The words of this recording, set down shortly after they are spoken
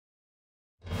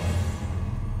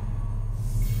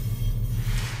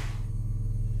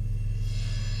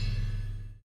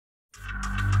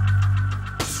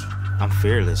I'm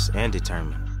fearless and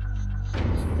determined.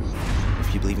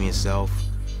 If you believe in yourself,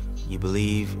 you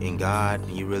believe in God,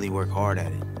 and you really work hard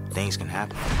at it, things can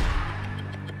happen.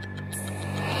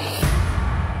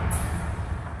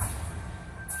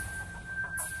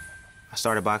 I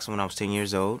started boxing when I was 10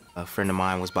 years old. A friend of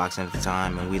mine was boxing at the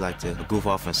time, and we liked to goof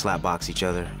off and slap box each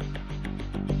other.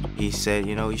 He said,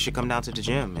 you know, you should come down to the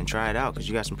gym and try it out, because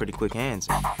you got some pretty quick hands.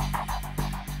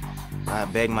 I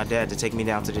begged my dad to take me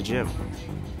down to the gym.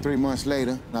 3 months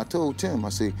later, I told Tim, I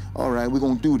said, all right, we're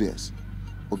gonna do this.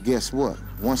 Well, guess what?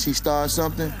 Once he starts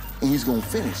something, and he's gonna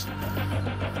finish.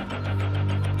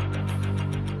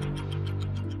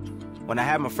 When I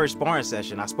had my first sparring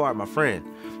session, I sparred my friend.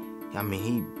 I mean,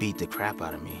 he beat the crap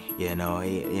out of me. He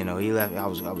left. I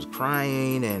was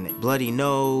crying and bloody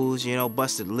nose,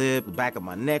 busted lip. The back of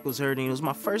my neck was hurting. It was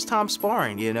my first time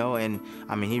sparring, and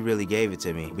I mean, he really gave it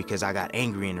to me because I got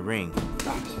angry in the ring.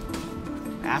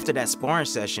 After that sparring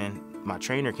session, my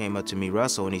trainer came up to me,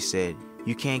 Russell, and he said,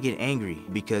 you can't get angry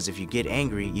because if you get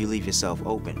angry, you leave yourself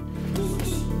open.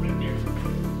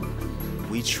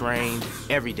 We trained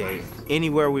every day.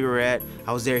 Anywhere we were at,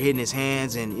 I was there hitting his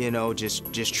hands and,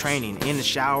 just training. In the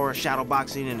shower, shadow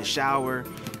boxing in the shower.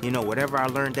 Whatever I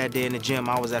learned that day in the gym,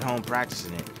 I was at home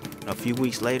practicing it. A few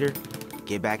weeks later,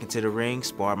 get back into the ring,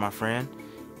 spar my friend,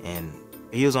 and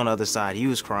he was on the other side. He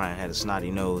was crying, had a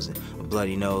snotty nose, and a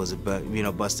bloody nose, but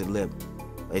busted lip.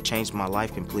 It changed my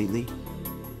life completely.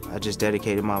 I just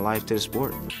dedicated my life to the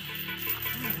sport.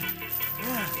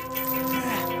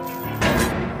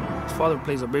 His father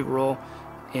plays a big role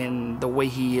in the way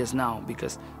he is now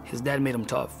because his dad made him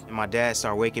tough. My dad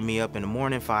started waking me up in the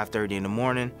morning, 5:30 in the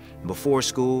morning, before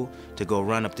school, to go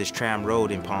run up this tram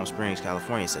road in Palm Springs,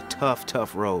 California. It's a tough,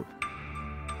 tough road.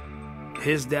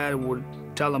 His dad would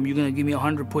tell him, you're gonna give me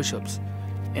 100 push-ups.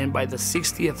 And by the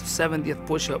 60th, 70th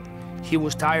push-up, he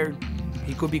was tired,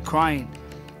 he could be crying.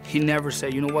 He never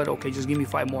said, you know what, okay, just give me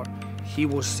 5 more. He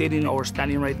was sitting or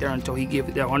standing right there until he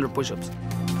gave the 100 push-ups.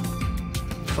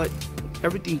 But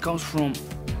everything comes from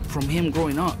him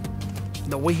growing up.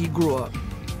 The way he grew up,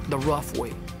 the rough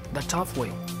way, the tough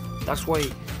way. That's why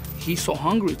he's so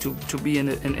hungry to be in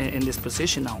this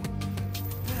position now.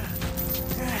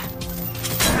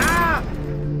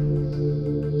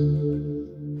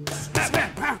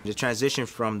 The transition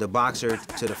from the boxer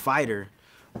to the fighter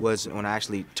was when I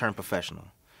actually turned professional.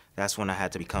 That's when I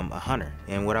had to become a hunter.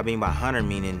 And what I mean by hunter,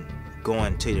 meaning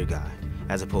going to the guy,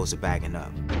 as opposed to backing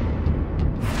up.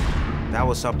 That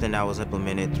was something that was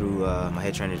implemented through my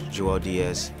head trainer, Joel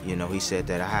Diaz. He said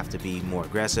that I have to be more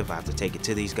aggressive, I have to take it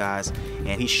to these guys,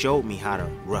 and he showed me how to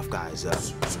rough guys up.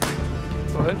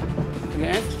 Go ahead,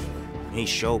 again. He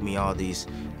showed me all these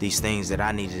things that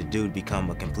I needed to do to become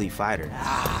a complete fighter.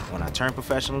 When I turned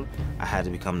professional, I had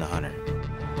to become the hunter.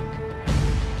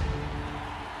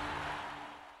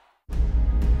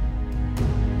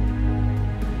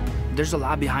 There's a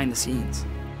lot behind the scenes.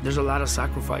 There's a lot of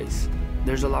sacrifice.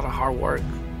 There's a lot of hard work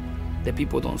that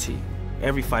people don't see.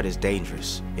 Every fight is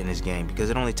dangerous in this game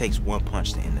because it only takes one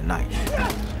punch to end the night.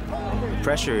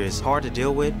 Pressure is hard to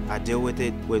deal with. I deal with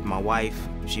it with my wife.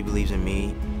 She believes in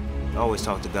me. I always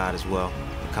talk to God as well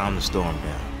to calm the storm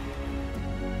down.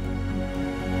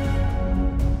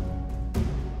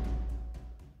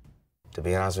 To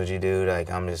be honest with you, dude,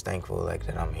 I'm just thankful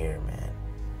that I'm here, man.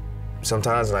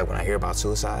 Sometimes when I hear about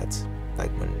suicides,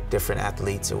 when different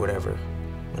athletes or whatever,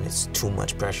 when it's too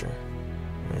much pressure,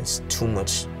 when it's too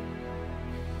much,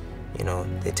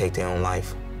 they take their own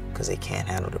life because they can't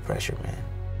handle the pressure, man.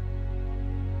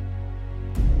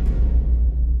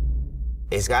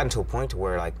 It's gotten to a point to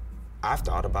where I've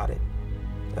thought about it.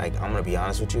 I'm gonna be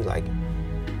honest with you,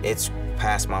 it's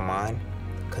past my mind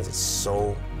because it's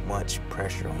so much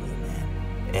pressure on you, man.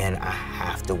 And I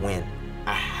have to win,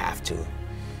 I have to.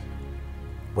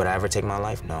 Would I ever take my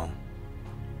life? No,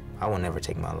 I will never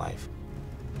take my life.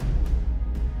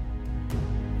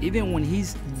 Even when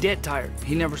he's dead tired,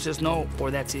 he never says no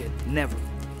or that's it, never.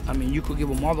 I mean, you could give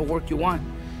him all the work you want.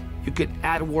 You could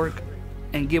add work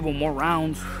and give him more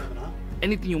rounds,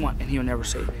 anything you want, and he'll never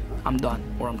say, I'm done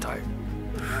or I'm tired.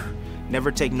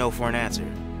 Never take no for an answer.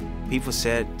 People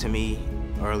said to me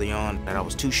early on that I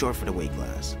was too short for the weight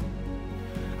class.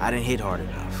 I didn't hit hard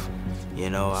enough.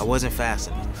 I wasn't fast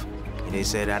enough. And they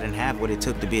said I didn't have what it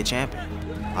took to be a champion.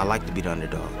 I like to be the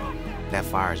underdog. That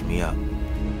fires me up.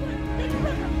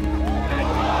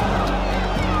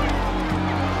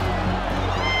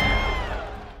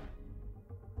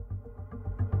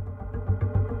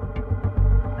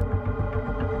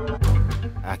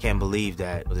 I can't believe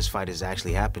that this fight has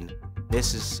actually happened.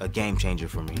 This is a game changer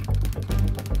for me.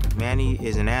 Manny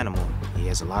is an animal. He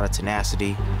has a lot of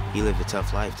tenacity. He lived a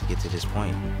tough life to get to this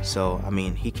point. So, I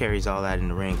mean, he carries all that in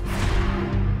the ring.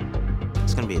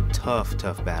 It's gonna be a tough,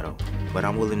 tough battle, but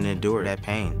I'm willing to endure that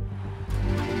pain.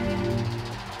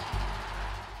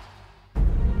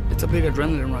 It's a big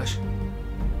adrenaline rush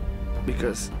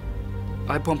because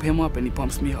I pump him up and he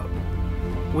pumps me up.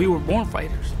 We were born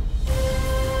fighters.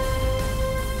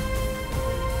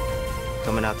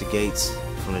 Coming out the gates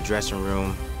from the dressing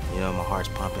room, you know, my heart's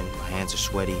pumping, my hands are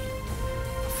sweaty,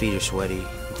 my feet are sweaty.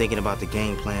 I'm thinking about the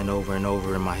game plan over and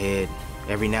over in my head.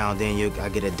 Every now and then I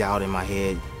get a doubt in my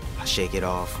head. I shake it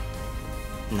off.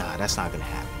 Nah, that's not gonna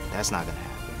happen. That's not gonna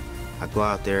happen. I go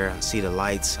out there, I see the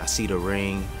lights, I see the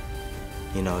ring.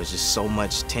 You know, it's just so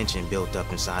much tension built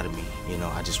up inside of me. You know,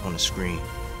 I just want to scream.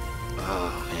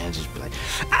 Oh, man, just be like,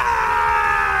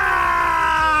 ah!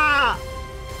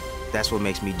 That's what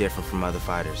makes me different from other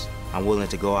fighters. I'm willing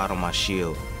to go out on my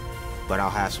shield, but I'll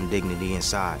have some dignity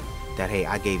inside that, hey,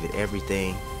 I gave it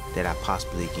everything that I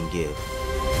possibly can give.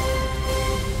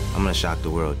 I'm gonna shock the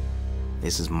world.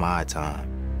 This is my time.